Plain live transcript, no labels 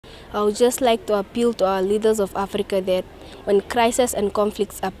I would just like to appeal to our leaders of Africa that when crises and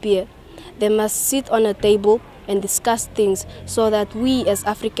conflicts appear, they must sit on a table and discuss things so that we as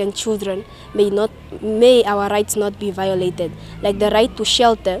African children may our rights not be violated, like the right to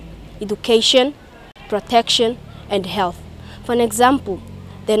shelter, education, protection, and health. For an example,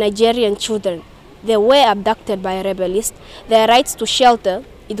 the Nigerian children, they were abducted by rebellists. Their rights to shelter,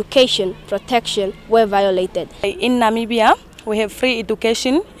 education, protection were violated. In Namibia, we have free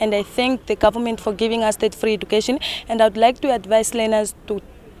education, and I thank the government for giving us that free education. And I would like to advise learners to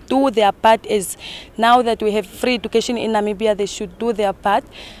do their part. As now that we have free education in Namibia, they should do their part.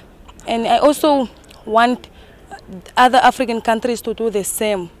 And I also want other African countries to do the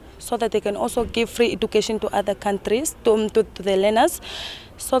same, so that they can also give free education to other countries, to the learners,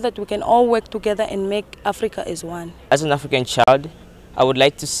 so that we can all work together and make Africa as one. As an African child, I would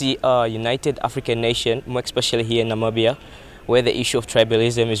like to see a united African nation, more especially here in Namibia, where the issue of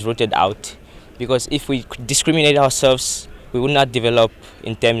tribalism is rooted out. Because if we discriminate ourselves, we will not develop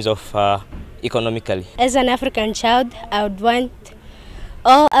in terms of economically. As an African child, I would want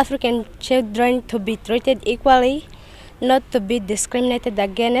all African children to be treated equally, not to be discriminated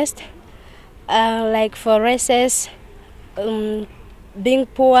against, like for races, being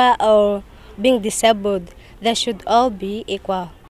poor or being disabled. They should all be equal.